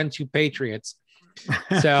these Gen 2 Patriots.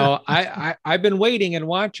 So I've been waiting and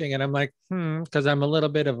watching, and I'm like, because I'm a little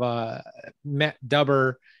bit of a Matt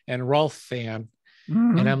Dubber and Rolf fan.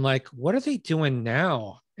 And I'm like, what are they doing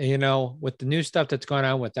now? With the new stuff that's going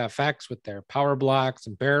on with FX, with their power blocks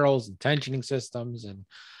and barrels and tensioning systems and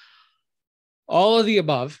all of the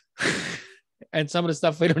above, and some of the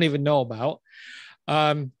stuff we don't even know about.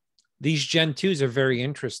 These Gen 2s are very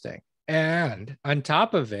interesting. And on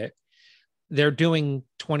top of it, they're doing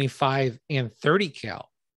 25 and 30 cal.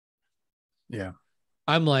 Yeah.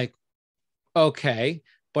 I'm like, okay,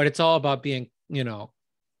 but it's all about being,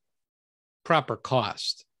 proper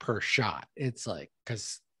cost per shot. It's like,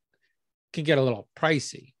 because it can get a little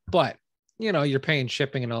pricey, but you're paying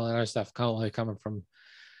shipping and all that other stuff coming from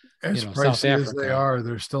as South pricey Africa. as they are,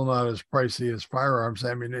 they're still not as pricey as firearms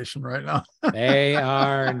ammunition right now. They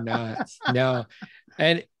are not. No.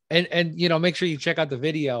 And make sure you check out the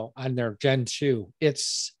video on their Gen 2.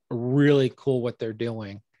 It's really cool what they're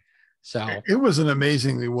doing. So it was an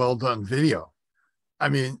amazingly well done video. I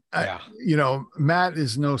mean, Matt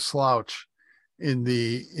is no slouch in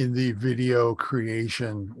the video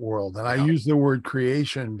creation world. And I use the word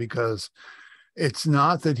creation because it's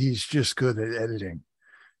not that he's just good at editing.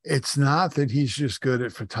 It's not that he's just good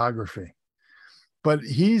at photography, but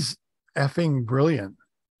he's effing brilliant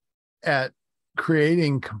at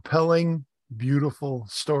creating compelling, beautiful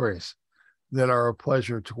stories that are a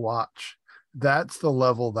pleasure to watch. That's the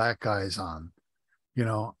level that guy's on.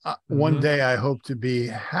 One day I hope to be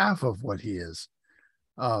half of what he is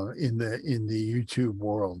in the YouTube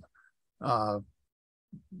world. And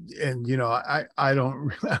I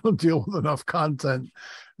don't deal with enough content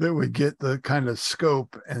that would get the kind of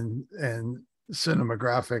scope and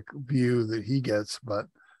cinematographic view that he gets. But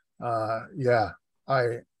I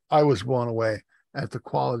was blown away at the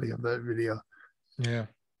quality of that video. Yeah.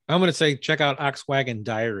 I'm going to say, check out Oxwagon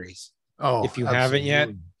Diaries. Oh, if you haven't yet,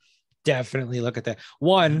 definitely look at that.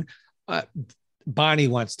 One, Bonnie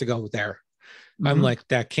wants to go there. I'm like,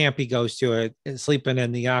 that camp he goes to it, sleeping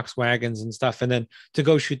in the ox wagons and stuff, and then to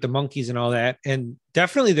go shoot the monkeys and all that. And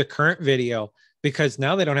definitely the current video, because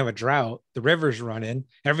now they don't have a drought. The river's running,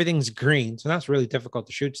 everything's green, so that's really difficult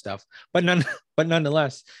to shoot stuff. But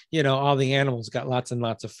nonetheless, all the animals got lots and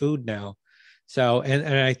lots of food now. So,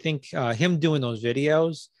 and I think him doing those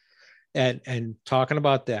videos and talking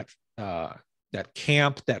about that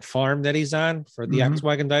camp, that farm that he's on for the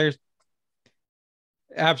Oxwagon Diaries,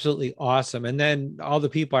 absolutely awesome. And then all the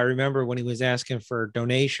people, I remember when he was asking for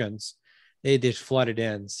donations, they just flooded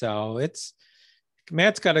in. So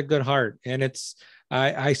Matt's got a good heart. And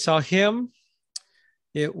I saw him,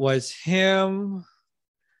 it was him,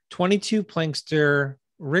 22 Plankster,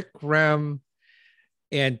 Rick Rem,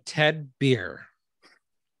 and Ted Beer.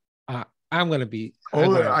 I'm going to be.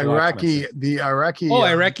 Iraqi. Oh,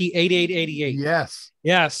 Iraqi 8888.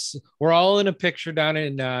 Yes. We're all in a picture down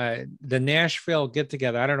in the Nashville get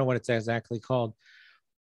together. I don't know what it's exactly called,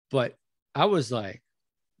 but I was like,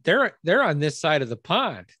 they're on this side of the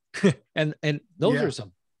pond, and those are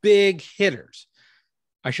some big hitters.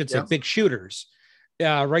 I should say big shooters,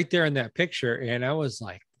 right there in that picture. And I was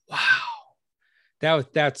like, wow,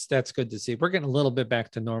 that's good to see. We're getting a little bit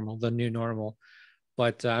back to normal, the new normal.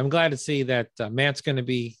 But I'm glad to see that Matt's going to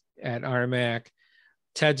be at RMAC.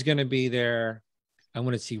 Ted's going to be there. I'm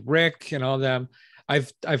going to see Rick and all them.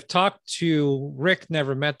 I've talked to Rick,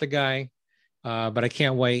 never met the guy, but I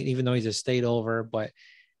can't wait, even though he's a state over. But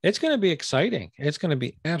it's going to be exciting. It's going to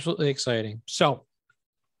be absolutely exciting. So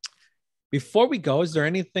before we go, is there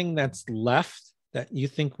anything that's left that you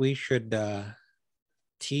think we should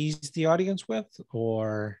tease the audience with,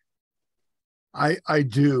 or? I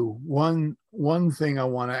do. One thing I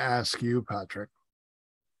want to ask you, Patrick.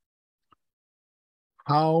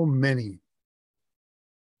 How many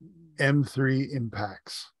M3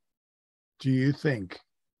 impacts do you think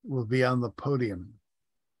will be on the podium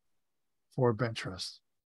for bench rest?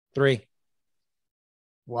 3.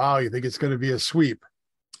 Wow, you think it's going to be a sweep?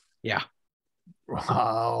 Yeah.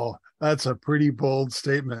 Wow, that's a pretty bold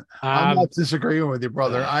statement. I'm not disagreeing with you,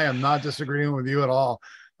 brother. I am not disagreeing with you at all.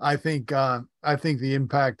 I think the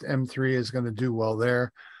Impact M3 is going to do well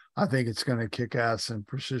there. I think it's going to kick ass in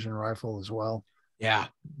precision rifle as well. Yeah.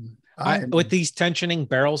 With these tensioning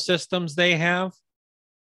barrel systems they have,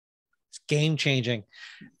 it's game changing.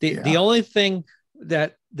 The only thing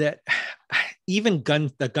that even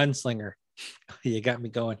the gunslinger, you got me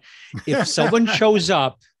going. If someone shows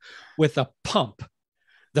up with a pump,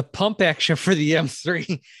 the pump action for the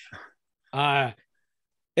M3,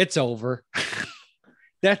 it's over.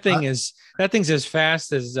 That thing's as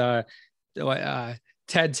fast as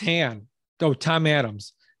Ted's hand. Oh, Tom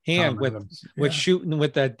Adams' hand with shooting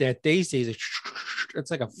with that daisy.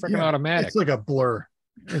 It's like a freaking automatic. It's like a blur.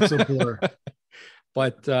 It's a blur.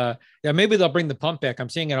 But maybe they'll bring the pump back. I'm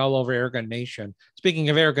seeing it all over Airgun Nation. Speaking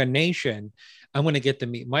of Airgun Nation, I'm going to get to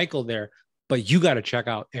meet Michael there, but you got to check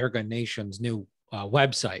out Airgun Nation's new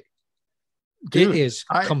website. Dude, it is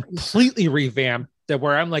completely revamped, that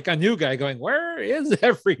where I'm like a new guy going, where is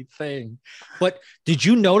everything? But did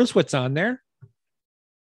you notice what's on there?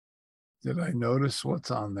 Did I notice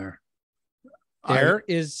what's on there? There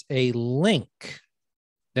is a link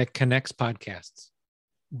that connects podcasts.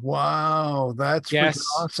 Wow, that's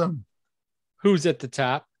awesome. Who's at the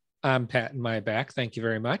top? I'm patting my back. Thank you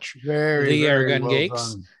very much. Very Airgun well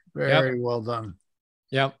Geeks. Done. Very well done.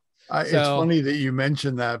 Yep. It's funny that you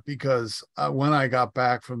mentioned that, because when I got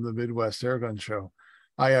back from the Midwest Airgun Show,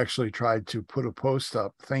 I actually tried to put a post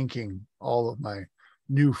up thanking all of my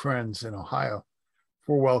new friends in Ohio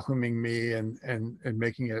for welcoming me and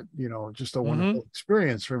making it, just a wonderful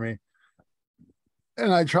experience for me.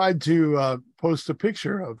 And I tried to post a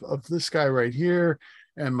picture of this guy right here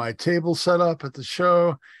and my table set up at the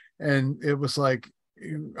show. And it was like,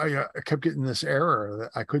 I kept getting this error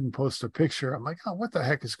that I couldn't post a picture. I'm like, oh, what the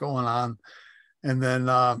heck is going on? And then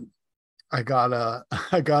I got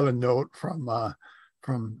a note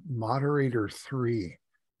from moderator 3,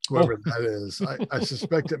 whoever that is. I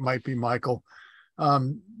suspect it might be Michael.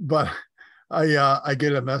 But I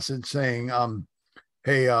get a message saying,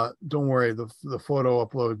 hey, don't worry, the photo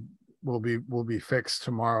upload will be fixed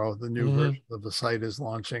tomorrow. The new version of the site is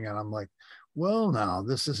launching. And I'm like, well, now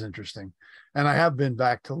this is interesting. And I have been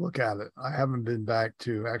back to look at it. I haven't been back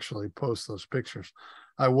to actually post those pictures.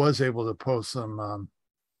 I was able to post them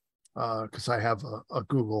because I have a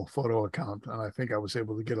Google photo account, and I think I was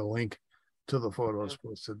able to get a link to the photos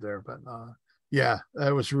posted there. But yeah,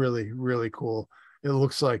 that was really, really cool. It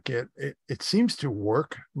looks like it seems to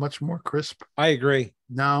work much more crisp. I agree.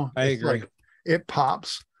 Now I agree. Like it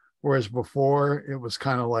pops, whereas before it was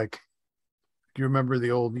kind of like, do you remember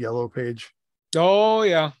the old yellow page? Oh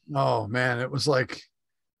yeah. Oh man, it was like,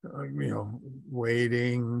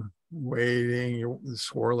 waiting, the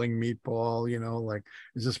swirling meatball, like,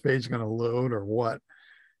 is this page going to load or what?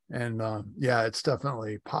 And yeah, it's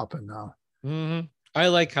definitely popping now. I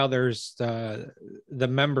like how there's the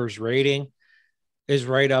members rating is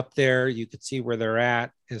right up there. You could see where they're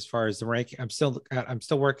at as far as the ranking. I'm still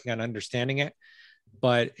working on understanding it,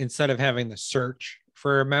 but instead of having the search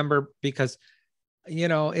for a member, because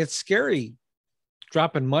it's scary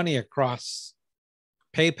dropping money across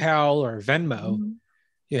PayPal or Venmo.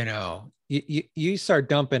 You start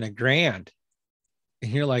dumping $1,000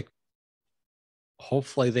 and you're like,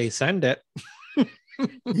 hopefully they send it.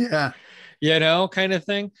 Yeah. Kind of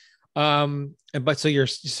thing. But so you're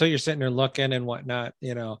sitting there looking and whatnot,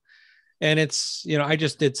 and it's, I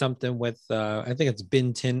just did something with, I think it's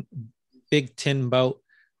Big Tin Boat,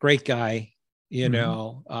 great guy.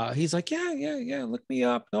 He's like, yeah, look me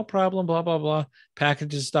up, no problem, blah, blah, blah,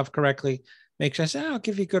 packages stuff correctly. Make sure I say, I'll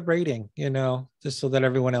give you a good rating, just so that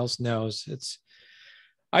everyone else knows.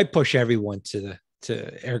 I push everyone to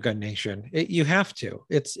Airgun Nation. You have to.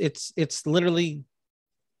 It's literally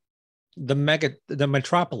the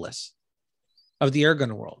metropolis of the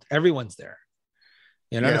airgun world. Everyone's there.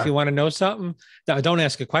 If you want to know something, don't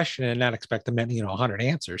ask a question and not expect them 100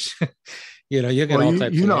 ansers. You get all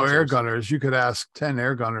types of answers. Air gunners, you could ask 10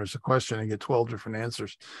 air gunners a question and get 12 different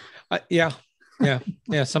answers. Yeah.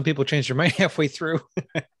 Some people change their mind halfway through.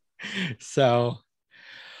 So,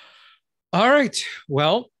 all right.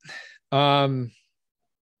 Well,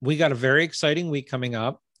 we got a very exciting week coming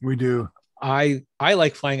up. We do. I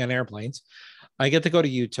like flying on airplanes. I get to go to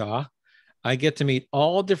Utah. I get to meet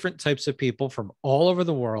all different types of people from all over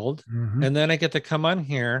the world. And then I get to come on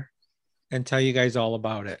here and tell you guys all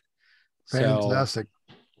about it. Fantastic.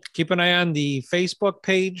 So keep an eye on the Facebook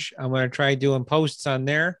page. I'm going to try doing posts on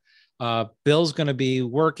there. Bill's going to be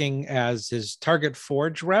working as his Target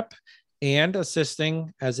Forge rep and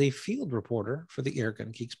assisting as a field reporter for the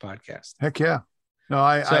Airgun Geeks podcast. Heck yeah. No,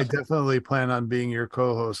 I definitely plan on being your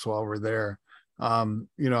co-host while we're there. I'm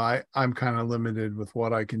kind of limited with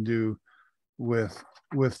what I can do with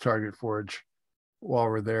Target Forge while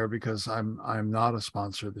we're there because I'm not a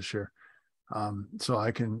sponsor this year. So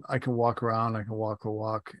I can walk around, I can walk a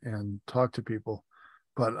walk and talk to people,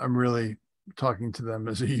 but I'm really talking to them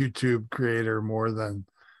as a YouTube creator more than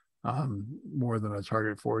a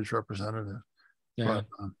Target Forge representative. Yeah.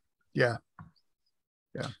 But, yeah.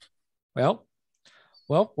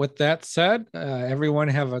 Well, with that said, everyone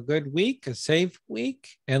have a good week, a safe week,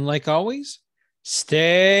 and like always,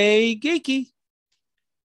 stay geeky.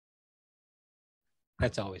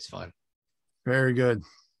 That's always fun. Very good.